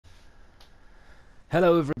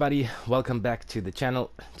Hello everybody, welcome back to the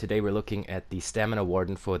channel. Today we're looking at the Stamina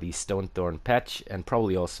Warden for the Stonethorn patch, and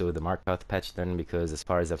probably also the Markpath patch then, because as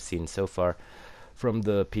far as I've seen so far from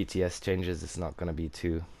the PTS changes, it's not going to be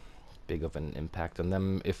too big of an impact on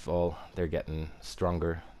them. If all, they're getting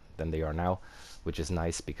stronger than they are now, which is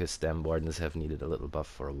nice because Stam Wardens have needed a little buff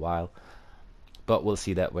for a while. But we'll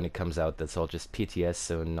see that when it comes out. That's all just PTS,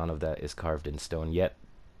 so none of that is carved in stone yet.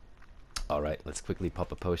 Alright, let's quickly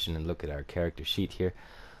pop a potion and look at our character sheet here.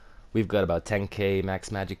 We've got about 10k max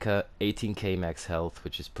magicka, 18k max health,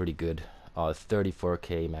 which is pretty good,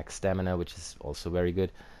 34k max stamina, which is also very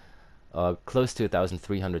good, close to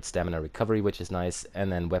 1300 stamina recovery, which is nice,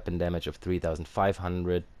 and then weapon damage of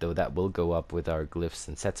 3500, though that will go up with our glyphs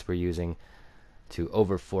and sets we're using, to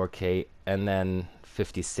over 4k, and then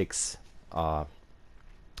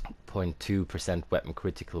 56.2% weapon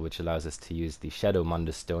critical, which allows us to use the Shadow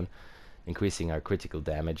Mundus Stone, increasing our critical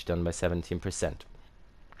damage done by 17%.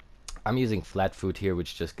 I'm using flat food here,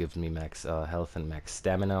 which just gives me max health and max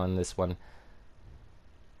stamina on this one.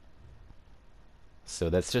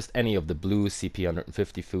 So that's just any of the blue CP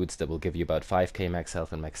 150 foods that will give you about 5k max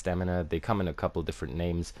health and max stamina. They come in a couple different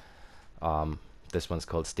names. This one's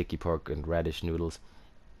called sticky pork and radish noodles.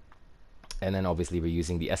 And then obviously we're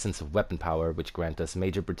using the essence of weapon power, which grant us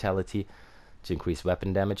major brutality to increase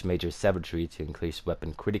weapon damage, major savagery to increase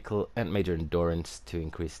weapon critical, and major endurance to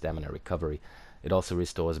increase stamina recovery. It also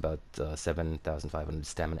restores about 7,500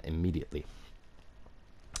 stamina immediately.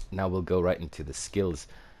 Now we'll go right into the skills.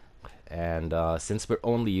 And since we're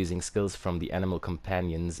only using skills from the animal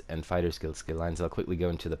companions and fighter skill lines, I'll quickly go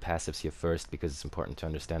into the passives here first, because it's important to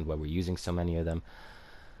understand why we're using so many of them.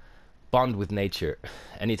 Bond with nature.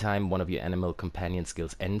 Anytime one of your animal companion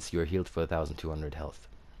skills ends, you're healed for 1200 health.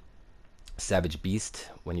 Savage Beast.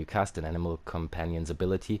 When you cast an animal companion's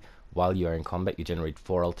ability while you are in combat, you generate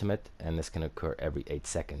 4 ultimate, and this can occur every 8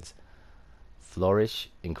 seconds. Flourish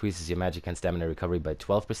increases your magic and stamina recovery by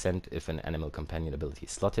 12% if an animal companion ability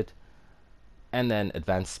is slotted. And then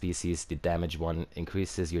Advanced Species, the damage one,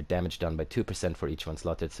 increases your damage done by 2% for each one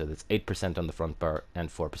slotted, so that's 8% on the front bar and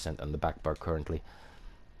 4% on the back bar currently.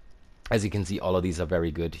 As you can see, all of these are very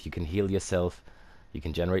good. You can heal yourself, you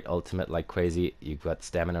can generate ultimate like crazy, you've got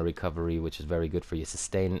stamina recovery, which is very good for your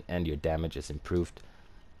sustain, and your damage is improved.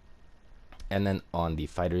 And then on the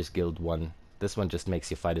Fighters Guild one, this one just makes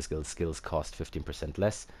your Fighters Guild skills cost 15%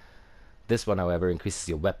 less. This one, however, increases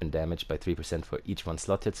your weapon damage by 3% for each one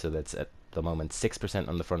slotted, so that's at the moment 6%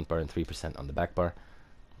 on the front bar and 3% on the back bar.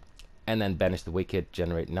 And then Banish the Wicked,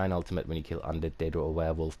 generate 9 ultimate when you kill undead, dead, or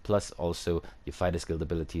werewolf, plus also your Fighters Guild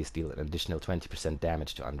abilities deal an additional 20%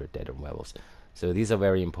 damage to undead, dead, or werewolves. So these are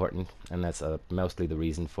very important, and that's mostly the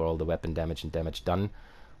reason for all the weapon damage and damage done,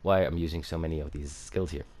 why I'm using so many of these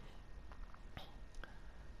skills here.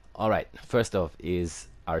 Alright, first off is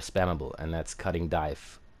our spammable, and that's Cutting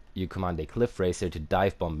Dive. You command a Cliff Racer to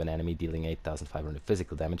dive bomb an enemy, dealing 8,500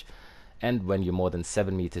 physical damage, and when you're more than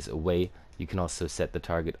 7 meters away, you can also set the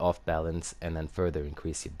target off balance and then further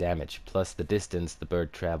increase your damage. Plus the distance the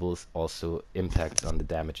bird travels also impacts on the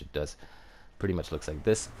damage it does. Pretty much looks like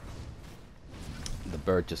this. The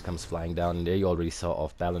bird just comes flying down, and there you already saw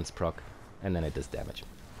off balance proc, and then it does damage.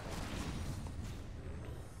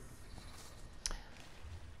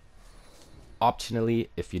 Optionally,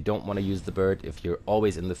 if you don't want to use the bird, if you're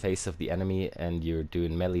always in the face of the enemy and you're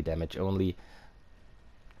doing melee damage only,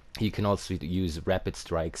 you can also use Rapid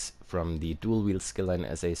Strikes from the Dual Wield skill line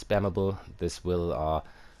as a spammable. This will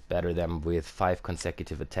batter them with 5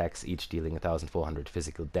 consecutive attacks, each dealing 1400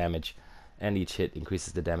 physical damage, and each hit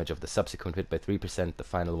increases the damage of the subsequent hit by 3%. The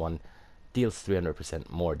final one deals 300%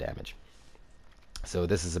 more damage. So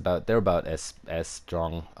this is they're about as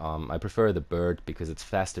strong. I prefer the bird because it's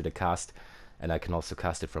faster to cast, and I can also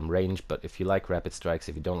cast it from range, but if you like Rapid Strikes,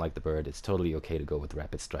 if you don't like the bird, it's totally okay to go with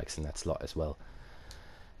Rapid Strikes in that slot as well.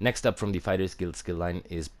 Next up from the Fighters Guild skill line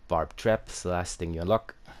is Barb Trap. It's the last thing you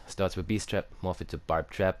unlock. Starts with Beast Trap, morph it to Barb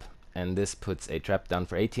Trap, and this puts a trap down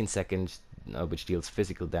for 18 seconds, which deals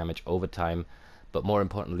physical damage over time, but more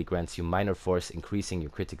importantly grants you minor force, increasing your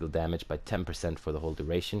critical damage by 10% for the whole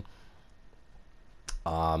duration.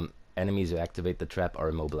 Enemies who activate the trap are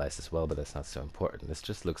immobilized as well, but that's not so important. This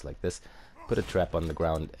just looks like this. Put a trap on the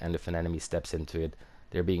ground, and if an enemy steps into it,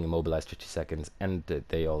 they're being immobilized for 2 seconds, and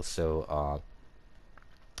they also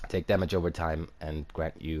take damage over time and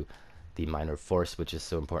grant you the minor force, which is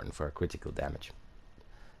so important for our critical damage.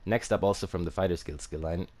 Next up, also from the Fighters Guild skill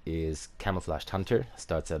line, is Camouflaged Hunter.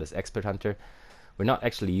 Starts out as Expert Hunter. We're not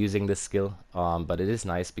actually using this skill, but it is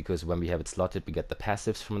nice because when we have it slotted, we get the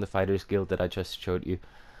passives from the Fighters Guild that I just showed you.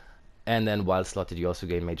 And then while slotted, you also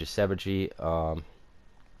gain Major Savagery and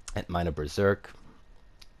Minor Berserk.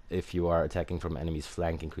 if you are attacking from enemy's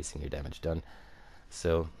flank, increasing your damage done.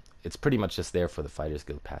 So it's pretty much just there for the fighter's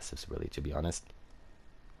guild passives, really, to be honest.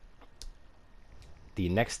 The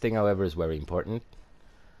next thing, however, is very important,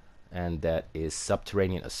 and that is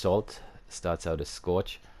Subterranean Assault. Starts out as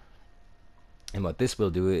Scorch. And what this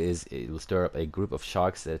will do is it will stir up a group of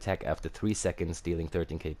sharks that attack after 3 seconds, dealing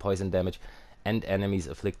 13k poison damage, and enemies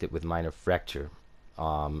afflicted with minor fracture,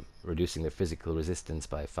 reducing their physical resistance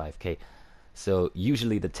by 5k. So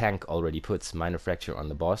usually the tank already puts minor fracture on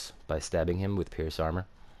the boss by stabbing him with pierce armor.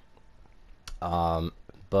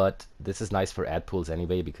 But this is nice for ad pools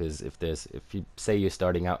anyway, because if you say you're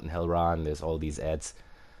starting out in Hellra and there's all these ads,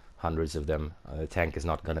 hundreds of them, the tank is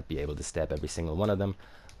not going to be able to stab every single one of them.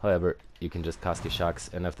 However, you can just cast your sharks,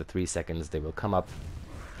 and after 3 seconds they will come up,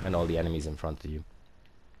 and all the enemies in front of you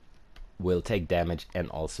will take damage and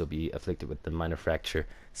also be afflicted with the minor fracture,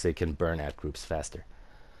 so you can burn ad groups faster.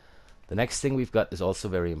 The next thing we've got is also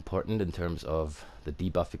very important in terms of the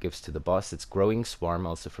debuff it gives to the boss. It's Growing Swarm,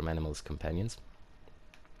 also from Animals Companions.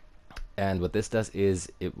 And what this does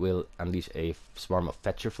is it will unleash a swarm of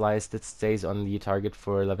fetcher flies that stays on the target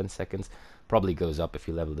for 11 seconds. Probably goes up if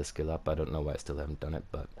you level the skill up. I don't know why I still haven't done it,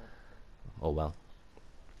 but oh well.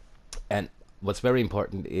 And what's very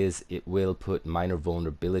important is it will put minor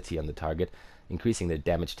vulnerability on the target, increasing their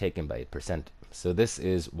damage taken by 8%. So this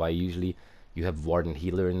is why usually you have Warden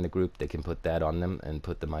Healer in the group. They can put that on them and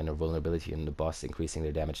put the minor vulnerability in the boss, increasing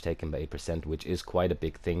their damage taken by 8%, which is quite a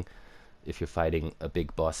big thing if you're fighting a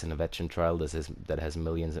big boss in a veteran trial that has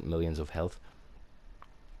millions and millions of health.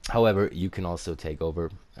 However, you can also take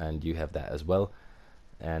over, and you have that as well.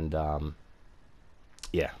 And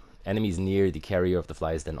yeah, enemies near the carrier of the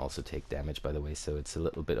flies then also take damage, by the way, so it's a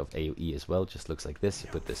little bit of AoE as well. Just looks like this. You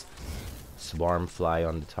put this swarm fly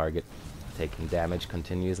on the target, taking damage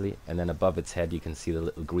continuously, and then above its head you can see the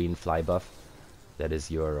little green fly buff. That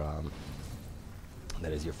is your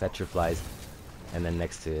fetcher flies, and then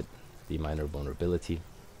next to it the minor vulnerability.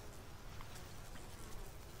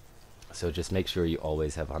 So just make sure you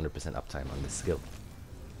always have 100% uptime on this skill.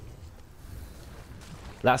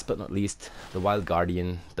 Last but not least, the Wild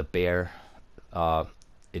Guardian, the bear.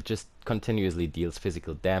 It just continuously deals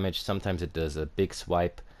physical damage. Sometimes it does a big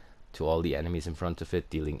swipe to all the enemies in front of it,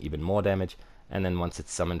 dealing even more damage. And then once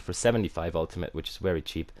it's summoned for 75 ultimate, which is very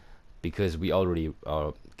cheap, because we already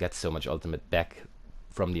get so much ultimate back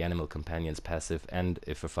from the Animal Companions passive, and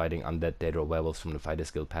if we're fighting undead, dead, or werewolves from the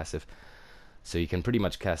Fighter's Guild passive. So you can pretty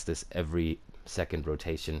much cast this every second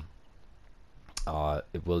rotation.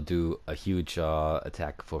 It will do a huge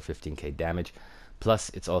attack for 15k damage. Plus,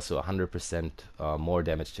 it's also 100% more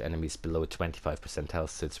damage to enemies below 25%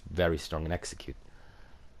 health, so it's very strong in execute.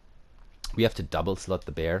 We have to double slot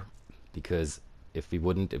the bear, because if we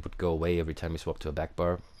wouldn't, it would go away every time we swap to a back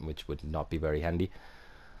bar, which would not be very handy.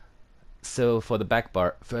 So for the back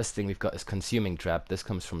bar, first thing we've got is Consuming Trap. This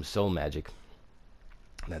comes from Soul Magic.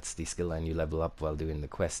 That's the skill line you level up while doing the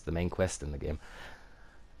quest, the main quest in the game.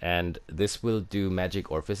 And this will do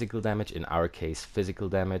magic or physical damage. In our case, physical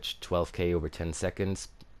damage, 12k over 10 seconds,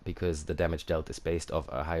 because the damage dealt is based off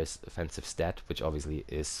our highest offensive stat, which obviously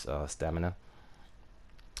is stamina.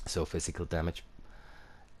 So physical damage.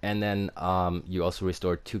 And then you also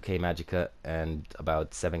restore 2k magicka and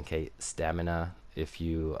about 7k stamina if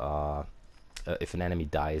you if an enemy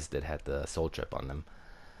dies that had the soul trap on them.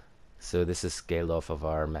 So this is scaled off of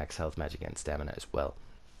our max health, magic, and stamina as well.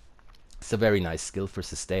 It's a very nice skill for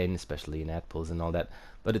sustain, especially in ad pulls and all that,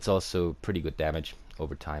 but it's also pretty good damage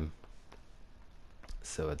over time.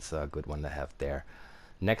 So it's a good one to have there.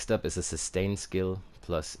 Next up is a sustain skill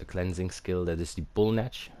plus a cleansing skill. That is the Bull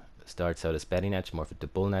Natch. Starts out as Betty Natch, morph it to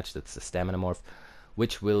Bull Natch. That's the stamina morph,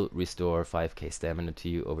 which will restore 5k stamina to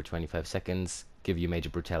you over 25 seconds, give you major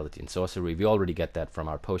brutality and sorcery. We already get that from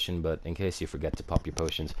our potion, but in case you forget to pop your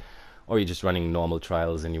potions, or you're just running normal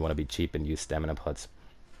trials and you want to be cheap and use stamina pods,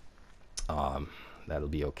 that'll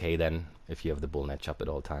be okay then, if you have the Bull Netch up at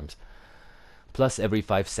all times. Plus, every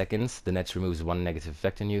 5 seconds, the Netch removes 1 negative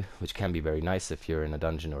effect on you, which can be very nice if you're in a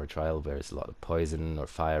dungeon or a trial where there's a lot of poison or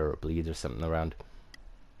fire or bleed or something around,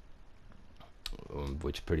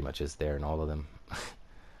 which pretty much is there in all of them.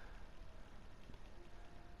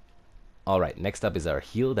 Alright, next up is our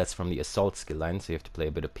heal. That's from the Assault skill line, so you have to play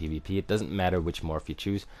a bit of PvP. It doesn't matter which morph you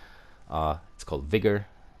choose. It's called Vigor.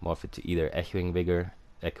 Morph it to either Echoing Vigor,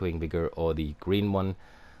 or the green one.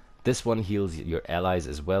 This one heals your allies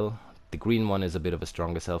as well. The green one is a bit of a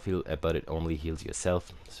stronger self-heal, but it only heals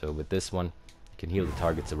yourself. So with this one, you can heal the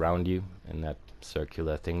targets around you in that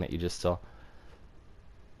circular thing that you just saw.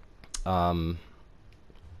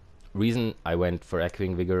 Reason I went for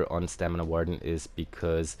Echoing Vigor on Stamina Warden is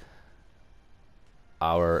because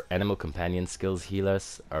Our animal companion skills heal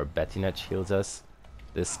us. Our Bettinage heals us.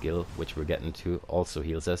 This skill, which we're getting to, also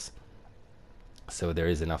heals us. So there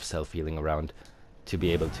is enough self-healing around to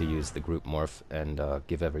be able to use the group morph and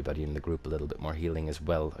give everybody in the group a little bit more healing as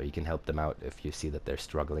well, or you can help them out if you see that they're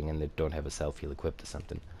struggling and they don't have a self-heal equipped or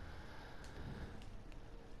something.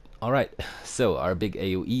 Alright, so our big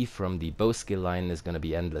AoE from the bow skill line is going to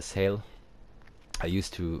be Endless Hail. I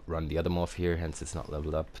used to run the other morph here, hence it's not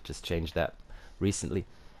leveled up, just changed that recently.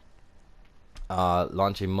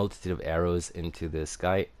 Launch a multitude of arrows into the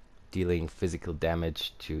sky, dealing physical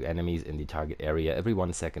damage to enemies in the target area every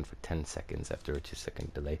 1 second for 10 seconds after a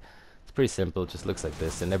 2-second delay. It's pretty simple, just looks like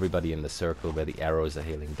this, and everybody in the circle where the arrows are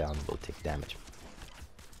hailing down will take damage.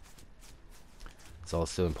 It's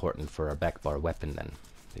also important for our back bar weapon then,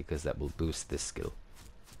 because that will boost this skill.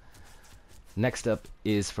 Next up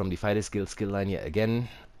is from the fighter skill line yet again,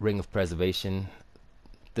 Ring of Preservation.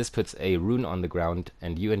 This puts a rune on the ground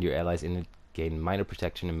and you and your allies in it gain minor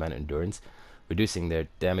protection and minor endurance, reducing their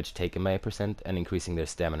damage taken by 1% and increasing their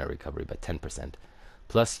stamina recovery by 10%.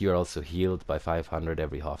 Plus you're also healed by 500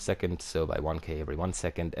 every half second, so by 1k every 1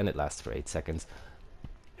 second, and it lasts for 8 seconds.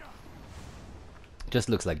 Just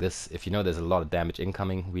looks like this. If you know there's a lot of damage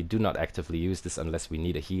incoming, we do not actively use this unless we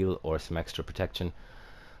need a heal or some extra protection.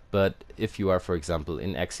 But if you are, for example,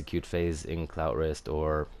 in execute phase in Cloud Rest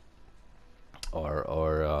or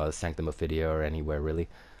Sanctum of Phidia or anywhere really,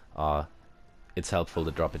 it's helpful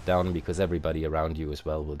to drop it down because everybody around you as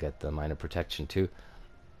well will get the minor protection too.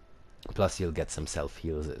 Plus you'll get some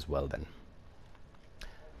self-heals as well then.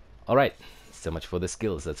 Alright, so much for the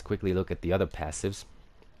skills. Let's quickly look at the other passives.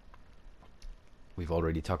 We've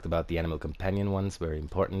already talked about the animal companion ones, very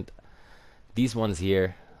important. These ones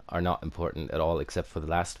here are not important at all except for the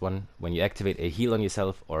last one. When you activate a heal on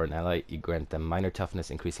yourself or an ally, you grant them minor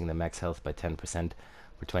toughness, increasing their max health by 10%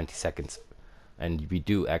 for 20 seconds. And we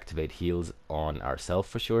do activate heals on ourselves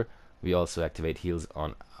for sure. We also activate heals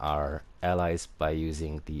on our allies by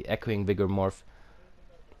using the Echoing Vigor morph.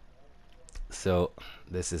 So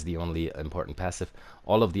this is the only important passive.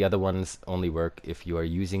 All of the other ones only work if you are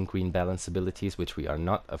using green balance abilities, which we are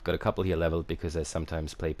not. I've got a couple here leveled because I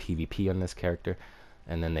sometimes play PvP on this character,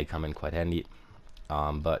 and then they come in quite handy.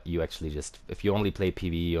 But you actually just, if you only play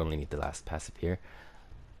PvE, you only need the last passive here.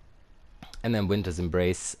 And then Winter's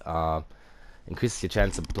Embrace increases your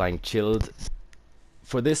chance of applying chilled.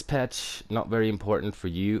 For this patch, not very important for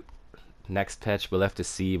you. Next patch, we'll have to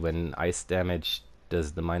see when ice damage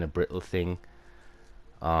does the minor brittle thing.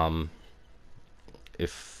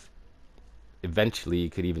 If eventually you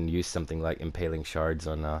could even use something like impaling shards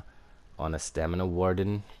on a stamina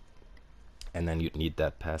warden, and then you'd need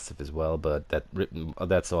that passive as well. But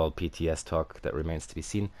that's all PTS talk that remains to be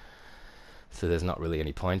seen. So there's not really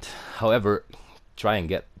any point. However, try and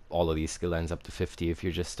get all of these skill lines up to 50 if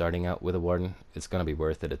you're just starting out with a warden. It's gonna be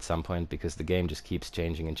worth it at some point because the game just keeps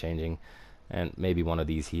changing and changing. And maybe one of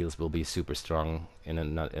these heals will be super strong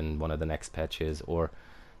in one of the next patches, or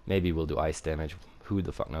maybe we'll do ice damage. Who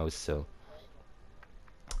the fuck knows? So,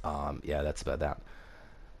 yeah, that's about that.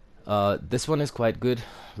 This one is quite good.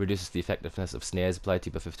 Reduces the effectiveness of snares applied to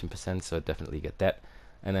you by 15%, so I'd definitely get that.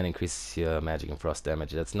 And then increases your magic and frost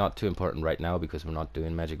damage. That's not too important right now because we're not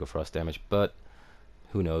doing magic or frost damage, but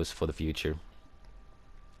who knows for the future.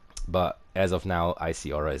 But as of now,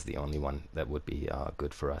 Icy Aura is the only one that would be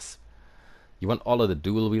good for us. You want all of the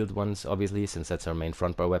dual wield ones, obviously, since that's our main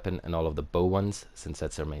front bar weapon, and all of the bow ones, since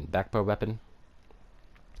that's our main back bar weapon.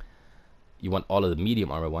 You want all of the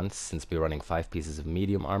medium armor ones, since we're running 5 pieces of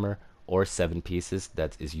medium armor, or 7 pieces.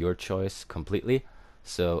 That is your choice completely.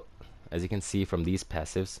 So, as you can see from these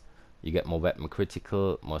passives, you get more weapon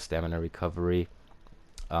critical, more stamina recovery,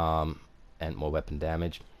 and more weapon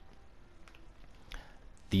damage.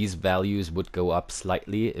 These values would go up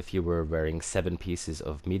slightly if you were wearing 7 pieces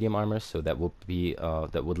of medium armor, so that would be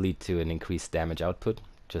that would lead to an increased damage output,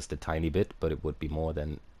 just a tiny bit, but it would be more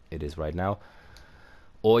than it is right now.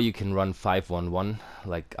 Or you can run 5-1-1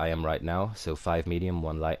 like I am right now, so 5 medium,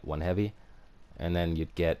 1 light, 1 heavy, and then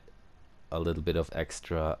you'd get a little bit of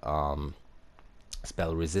extra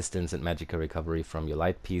spell resistance and magica recovery from your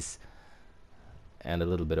light piece, and a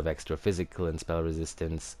little bit of extra physical and spell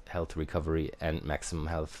resistance, health recovery, and maximum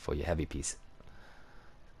health for your heavy piece.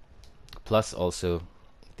 Plus also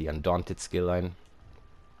the Undaunted skill line,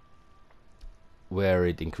 where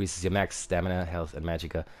it increases your max stamina, health, and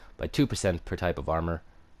magica by 2% per type of armor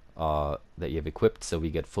that you have equipped. So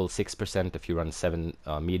we get full 6%. If you run 7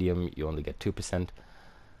 medium, you only get 2%.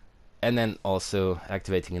 And then also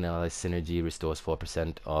activating an ally synergy restores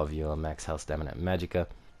 4% of your max health, stamina, and magica.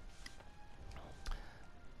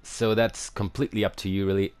 So that's completely up to you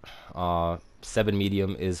really. 7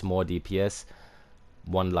 medium is more DPS,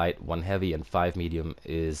 1 light, 1 heavy, and 5 medium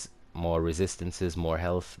is more resistances, more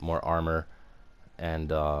health, more armor,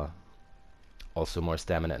 and also more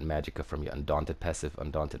stamina and magicka from your Undaunted passive,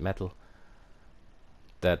 Undaunted Metal.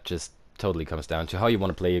 That just totally comes down to how you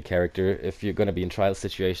want to play your character. If you're going to be in trial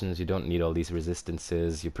situations, you don't need all these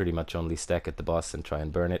resistances. You pretty much only stack at the boss and try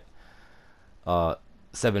and burn it.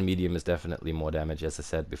 7 medium is definitely more damage, as I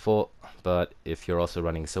said before, but if you're also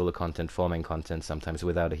running solo content, 4-man content, sometimes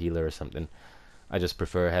without a healer or something, I just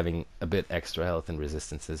prefer having a bit extra health and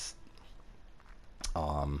resistances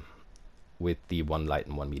with the 1 light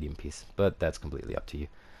and 1 medium piece, but that's completely up to you.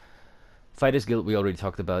 Fighter's Guild we already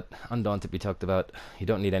talked about, Undaunted we talked about. You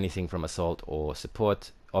don't need anything from Assault or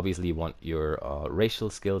Support. Obviously you want your racial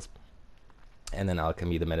skills, and then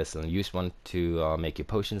Alchemy, the medicine use one to make your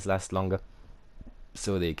potions last longer,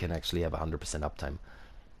 so they can actually have 100% uptime.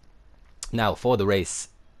 Now for the race,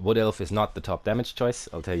 Wood Elf is not the top damage choice,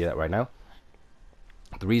 I'll tell you that right now.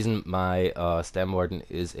 The reason my Stam Warden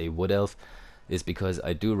is a Wood Elf is because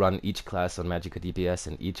I do run each class on Magicka DPS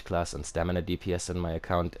and each class on Stamina DPS on my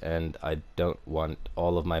account, and I don't want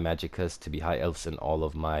all of my Magickas to be High Elves and all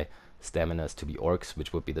of my Staminas to be Orcs,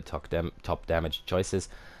 which would be the top damage choices,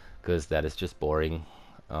 because that is just boring.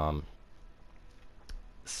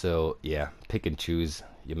 So yeah, pick and choose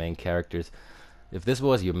your main characters. If this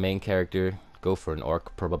was your main character, go for an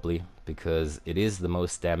Orc probably, because it is the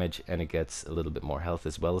most damage and it gets a little bit more health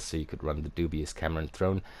as well, so you could run the dubious Cameron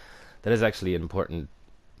Throne. That is actually an important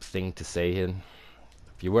thing to say here.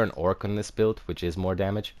 If you were an Orc on this build, which is more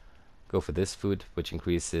damage, go for this food, which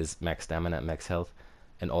increases max stamina and max health,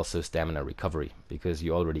 and also stamina recovery, because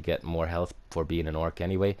you already get more health for being an Orc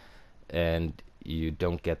anyway, and you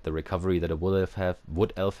don't get the recovery that a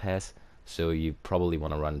Wood Elf has, so you probably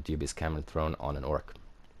want to run Dubious Cameron Throne on an Orc,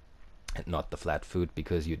 and not the flat food,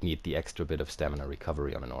 because you'd need the extra bit of stamina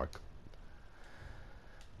recovery on an Orc.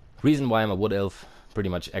 Reason why I'm a Wood Elf: pretty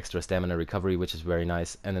much extra stamina recovery, which is very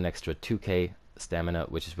nice, and an extra 2k stamina,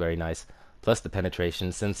 which is very nice, plus the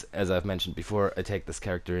penetration, since, as I've mentioned before, I take this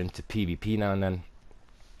character into PvP now and then,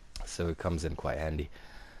 so it comes in quite handy.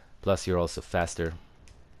 Plus you're also faster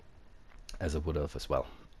as a Wood Elf as well.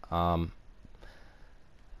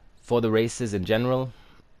 For the races in general,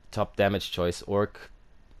 top damage choice Orc,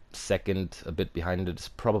 second, a bit behind it, is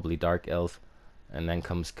probably Dark Elf, and then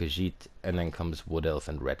comes Khajiit, and then comes Wood Elf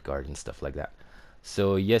and Redguard and stuff like that.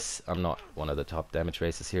 So yes, I'm not one of the top damage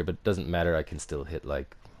races here, but it doesn't matter, I can still hit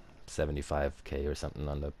like 75k or something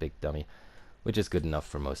on the big dummy, which is good enough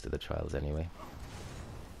for most of the trials anyway,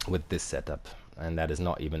 with this setup, and that is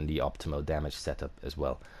not even the optimal damage setup as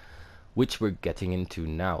well, which we're getting into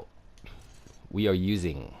now. We are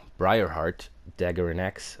using Briarheart, Dagger and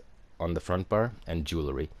Axe on the front bar, and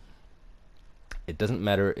Jewelry. It doesn't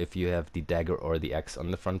matter if you have the Dagger or the Axe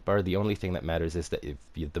on the front bar, the only thing that matters is that if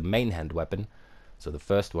you have the main hand weapon, so the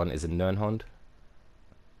first one is in Nirnhond,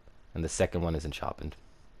 and the second one is in Sharpened.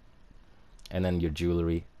 And then your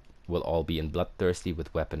jewelry will all be in Bloodthirsty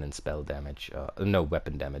with weapon and spell damage,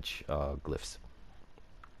 weapon damage glyphs.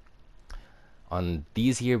 On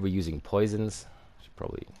these here we're using poisons. Should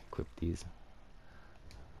probably equip these.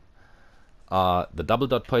 The double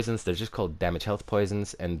dot poisons, they're just called damage health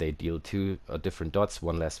poisons, and they deal 2 different dots.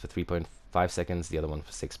 One lasts for 3.5 seconds, the other one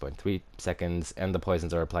for 6.3 seconds, and the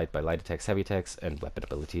poisons are applied by light attacks, heavy attacks, and weapon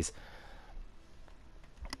abilities.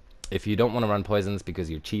 If you don't want to run poisons because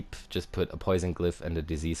you're cheap, just put a poison glyph and a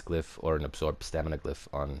disease glyph or an absorb stamina glyph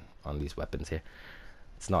on these weapons here.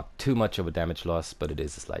 It's not too much of a damage loss, but it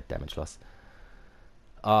is a slight damage loss.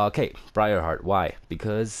 Okay, Briarheart, why?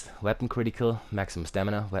 Because weapon critical, maximum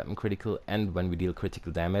stamina, weapon critical, and when we deal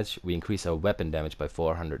critical damage, we increase our weapon damage by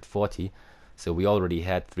 440. So we already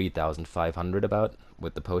had 3,500 about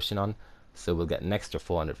with the potion on, so we'll get an extra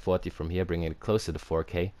 440 from here, bringing it closer to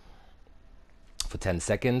 4k for 10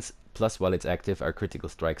 seconds. Plus, while it's active, our critical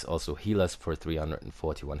strikes also heal us for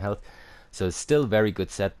 341 health. So it's still very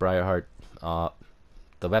good set, Briarheart.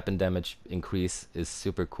 The weapon damage increase is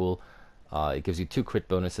super cool. It gives you 2 crit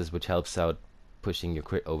bonuses, which helps out pushing your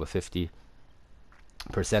crit over 50%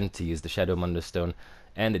 to use the Shadow Munderstone,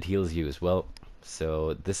 and it heals you as well.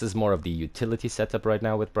 So this is more of the utility setup right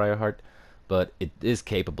now with Briarheart, but it is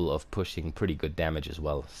capable of pushing pretty good damage as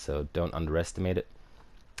well, so don't underestimate it.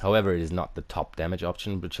 However, it is not the top damage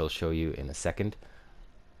option, which I'll show you in a second.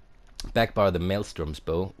 Backbar the Maelstrom's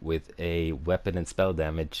bow with a weapon and spell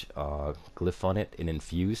damage glyph on it in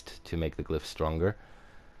infused to make the glyph stronger.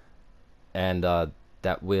 And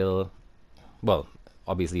that will, well,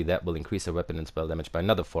 obviously that will increase our weapon and spell damage by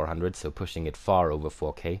another 400, so pushing it far over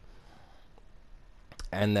 4k.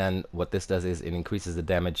 And then what this does is it increases the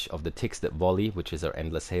damage of the ticks that volley, which is our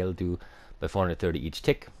endless hail, do by 430 each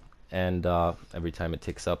tick, and every time it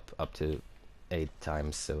ticks up to 8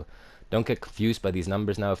 times. So don't get confused by these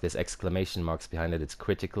numbers now. If there's exclamation marks behind it, it's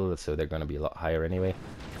critical, so they're going to be a lot higher anyway.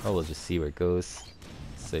 Oh, we'll just see where it goes.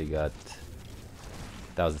 So you got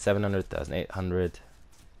 1700, 1800,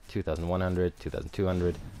 2100,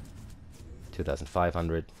 2200,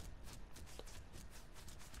 2500,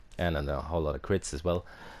 and then a whole lot of crits as well.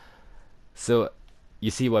 So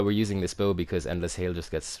you see why we're using this bow, because endless hail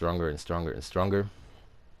just gets stronger and stronger and stronger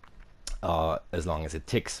as long as it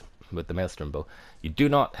ticks with the maelstrom bow. You do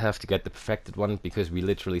not have to get the perfected one, because we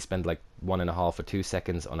literally spend like 1.5 or 2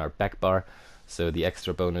 seconds on our back bar, so the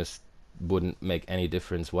extra bonus wouldn't make any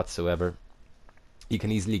difference whatsoever. You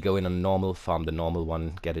can easily go in on normal, farm the normal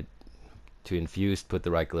one, get it to infused, put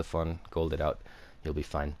the right glyph on, gold it out, you'll be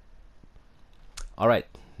fine. Alright,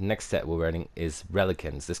 next set we're running is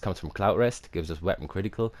Relicans. This comes from Cloud Rest, gives us weapon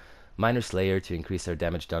critical, minor slayer to increase our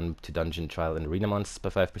damage done to dungeon, trial and arena monsters by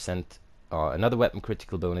 5%, another weapon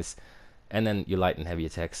critical bonus, and then your light and heavy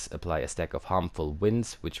attacks apply a stack of harmful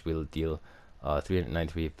winds, which will deal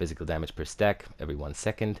 393 physical damage per stack every 1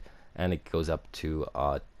 second, and it goes up to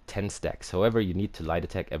 10 stacks. However, you need to light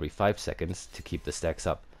attack every 5 seconds to keep the stacks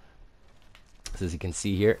up. So as you can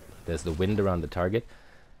see here, there's the wind around the target,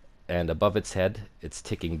 and above its head it's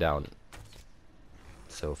ticking down.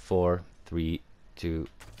 So 4, 3, 2,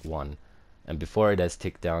 1. And before it has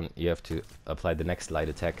ticked down, you have to apply the next light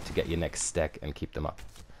attack to get your next stack and keep them up.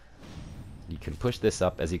 You can push this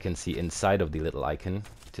up, as you can see inside of the little icon,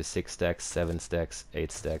 to 6 stacks, 7 stacks,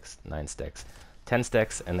 8 stacks, 9 stacks, 10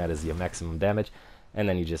 stacks, and that is your maximum damage. And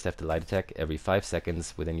then you just have to light attack every 5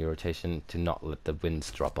 seconds within your rotation to not let the winds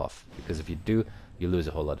drop off, because if you do, you lose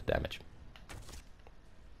a whole lot of damage.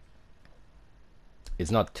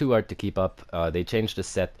 It's not too hard to keep up. They changed the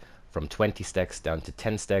set from 20 stacks down to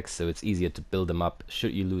 10 stacks, so it's easier to build them up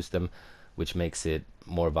should you lose them, which makes it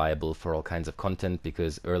more viable for all kinds of content,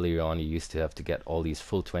 because earlier on you used to have to get all these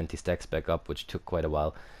full 20 stacks back up, which took quite a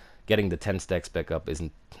while. Getting the 10 stacks back up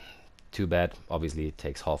isn't too bad. Obviously it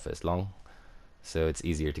takes half as long, so it's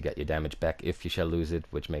easier to get your damage back if you shall lose it,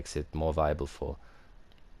 which makes it more viable for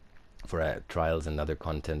trials and other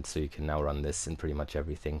content, so you can now run this in pretty much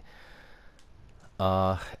everything.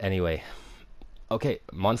 Anyway, okay,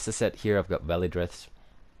 monster set here. I've got Validreth.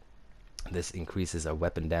 This increases our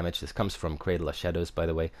weapon damage. This comes from Cradle of Shadows, by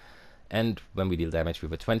the way. And when we deal damage, we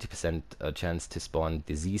have a 20% chance to spawn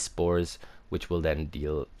disease spores, which will then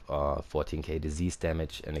deal 14k disease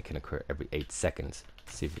damage, and it can occur every 8 seconds.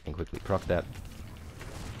 Let's see if we can quickly proc that.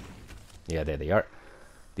 Yeah, there they are.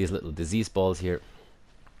 These little disease balls here,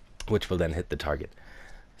 which will then hit the target.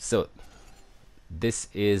 So this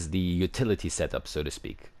is the utility setup, so to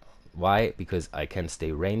speak. Why? Because I can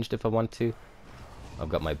stay ranged if I want to. I've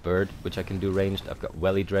got my bird, which I can do ranged. I've got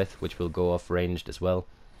Welydreth, which will go off ranged as well.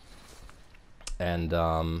 And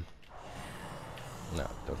no,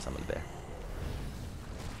 don't summon there.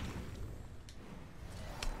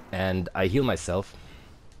 And I heal myself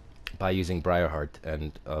by using Briarheart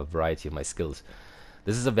and a variety of my skills.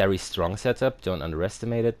 This is a very strong setup, don't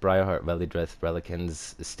underestimate it. Briarheart, Welydreth,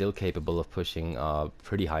 Relicans is still capable of pushing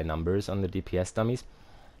pretty high numbers on the DPS dummies.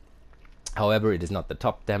 However, it is not the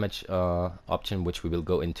top damage option, which we will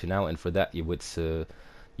go into now, and for that you would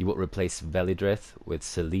replace Welydreth with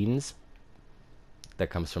Selene's. That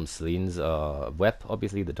comes from Selene's web,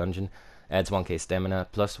 obviously, the dungeon. Adds 1k stamina,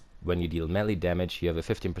 plus when you deal melee damage, you have a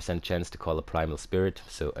 15% chance to call a primal spirit,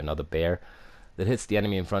 so another bear, that hits the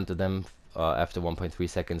enemy in front of them after 1.3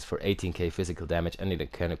 seconds for 18k physical damage, and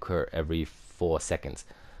it can occur every 4 seconds.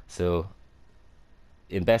 So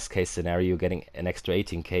in best case scenario, getting an extra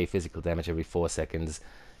 18k physical damage every 4 seconds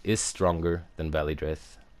is stronger than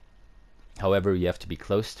Valydreth. However, you have to be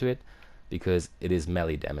close to it, because it is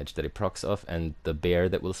melee damage that it procs off, and the bear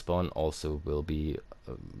that will spawn also will be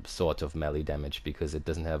sort of melee damage, because it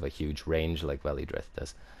doesn't have a huge range like Valydreth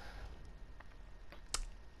does.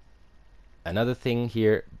 Another thing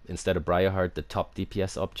here, instead of Briarheart, the top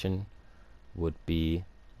DPS option would be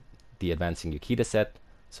the Advancing Yukita set.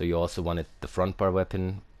 So you also wanted the front bar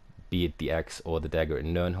weapon, be it the axe or the dagger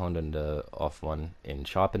in Nirnhond and the off one in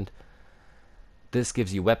Sharpened. This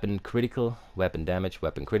gives you weapon critical, weapon damage,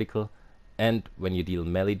 weapon critical, and when you deal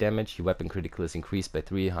melee damage, your weapon critical is increased by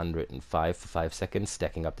 305 for 5 seconds,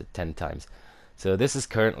 stacking up to 10 times. So this is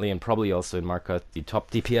currently, and probably also in Markarth, the top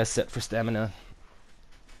DPS set for stamina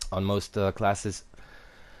on most classes,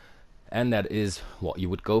 and that is what you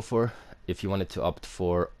would go for if you wanted to opt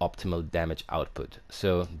for optimal damage output.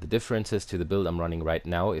 So the differences to the build I'm running right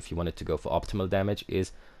now, if you wanted to go for optimal damage,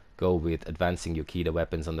 is Go with advancing Yukita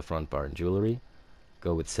weapons on the front bar and jewelry.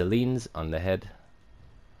 Go with Celine's on the head.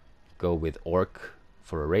 Go with Orc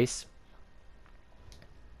for a race.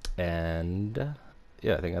 And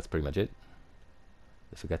yeah, I think that's pretty much it.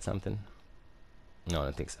 Did I forget something? No, I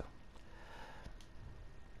don't think so.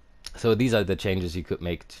 So these are the changes you could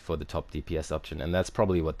make for the top DPS option, and that's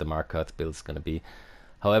probably what the Markarth build is going to be.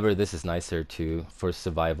 However, this is nicer for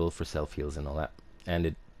survival, for self-heals and all that. And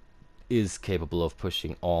it is capable of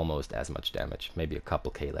pushing almost as much damage, maybe a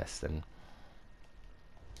couple K less than.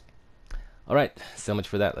 Alright, so much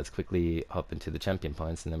for that. Let's quickly hop into the champion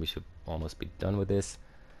points, and then we should almost be done with this.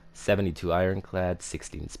 72 Ironclad,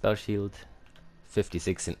 16 Spell Shield,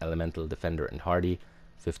 56 in Elemental, Defender and Hardy,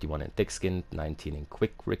 51 in Thick-Skinned, 19 in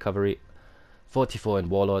Quick Recovery, 44 in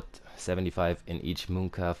Warlord, 75 in each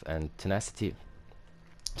Mooncalf and Tenacity,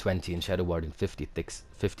 20 in Shadow Warden,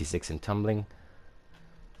 56 in Tumbling,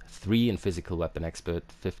 3 in Physical Weapon Expert,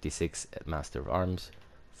 56 at Master of Arms,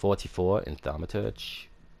 44 in Thaumaturge,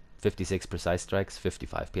 56 Precise Strikes,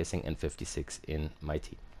 55 Piercing, and 56 in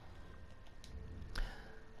Mighty.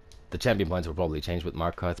 The champion points will probably change with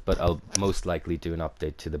Markarth, but I'll most likely do an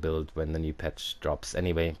update to the build when the new patch drops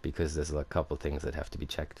anyway, because there's a couple things that have to be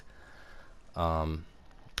checked.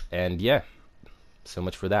 And yeah, so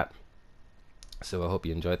much for that. So I hope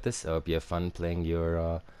you enjoyed this. I hope you have fun playing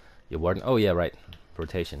your Warden. Oh yeah, right,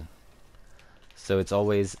 rotation. So it's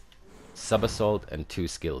always Sub-Assault and 2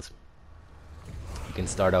 skills. You can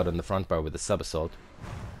start out on the front bar with the Sub-Assault,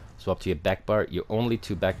 swap to your back bar. Your only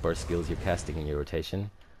 2 back bar skills you're casting in your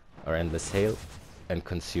rotation are Endless Hail and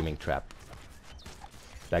Consuming Trap.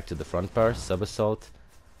 Back to the front bar, Sub-Assault,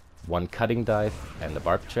 1 Cutting Dive and a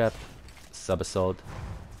Barb Trap, Sub-Assault,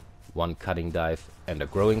 1 Cutting Dive and a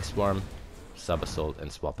Growing Swarm, Sub-Assault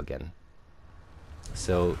and swap again.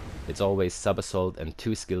 So it's always Sub-Assault and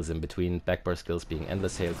 2 skills in between, back bar skills being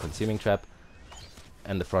Endless Hail, Consuming Trap,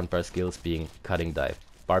 and the front bar skills being Cutting Dive,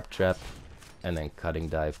 Barb Trap, and then Cutting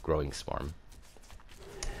Dive, Growing Swarm.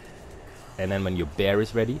 And then when your bear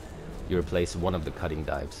is ready, you replace one of the Cutting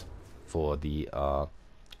Dives for the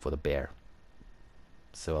bear.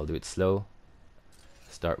 So I'll do it slow.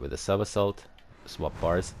 Start with a Sub-Assault, swap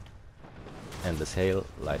bars, Endless Hail,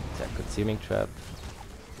 Light Attack, Consuming Trap,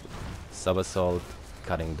 Sub-Assault,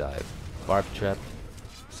 Cutting Dive, Barb Trap,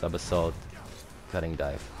 Sub-Assault, Cutting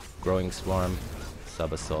Dive, Growing Swarm,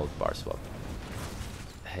 Sub-Assault, Bar Swap.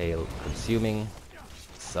 Hail, Consuming,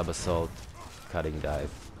 Sub-Assault, Cutting Dive,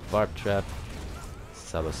 Barb Trap,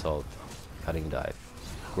 Sub-Assault, Cutting Dive,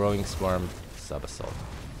 Growing Swarm, Sub-Assault.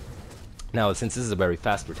 Now, since this is a very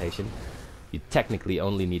fast rotation, you technically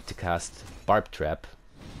only need to cast Barb Trap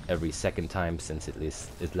every second time, since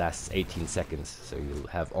it lasts 18 seconds, so you'll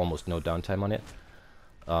have almost no downtime on it.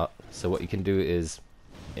 So what you can do is,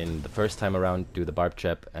 in the first time around, do the Barb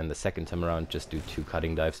Trap, and the second time around, just do 2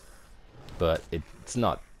 Cutting Dives. But it's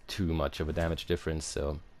not too much of a damage difference,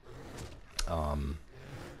 so...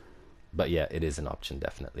 but yeah, it is an option,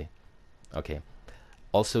 definitely. Okay.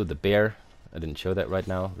 Also, the bear, I didn't show that right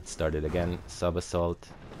now. Let's start it again. Sub-Assault,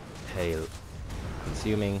 Hail,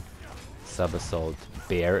 Consuming, Sub-Assault,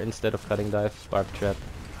 Bear instead of Cutting Dive, Barb Trap,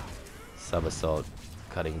 Sub-Assault,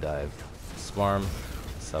 Cutting Dive, Swarm,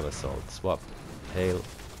 Sub-Assault, Swap, Hail,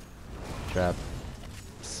 Trap,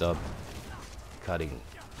 Sub, Cutting,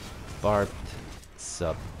 Barbed,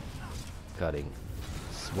 Sub, Cutting,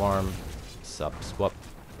 Swarm, Sub, Swap,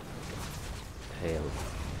 Hail,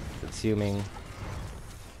 Consuming,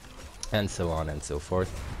 and so on and so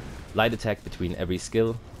forth. Light attack between every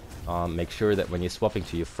skill. Make sure that when you're swapping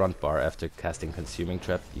to your front bar after casting Consuming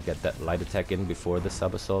Trap, you get that light attack in before the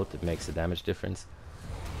Sub-Assault. It makes a damage difference.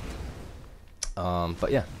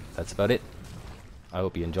 But yeah, that's about it. I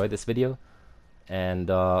hope you enjoyed this video, and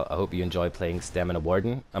I hope you enjoy playing Stamina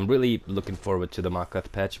Warden. I'm really looking forward to the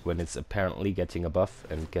Markarth patch, when it's apparently getting a buff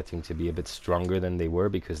and getting to be a bit stronger than they were,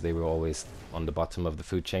 because they were always on the bottom of the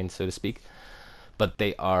food chain, so to speak. But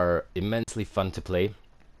they are immensely fun to play,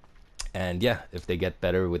 and yeah, if they get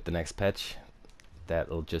better with the next patch,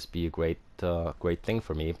 that'll just be a great thing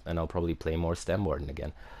for me, and I'll probably play more Stam Warden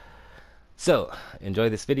again. So, enjoy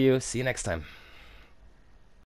this video, see you next time.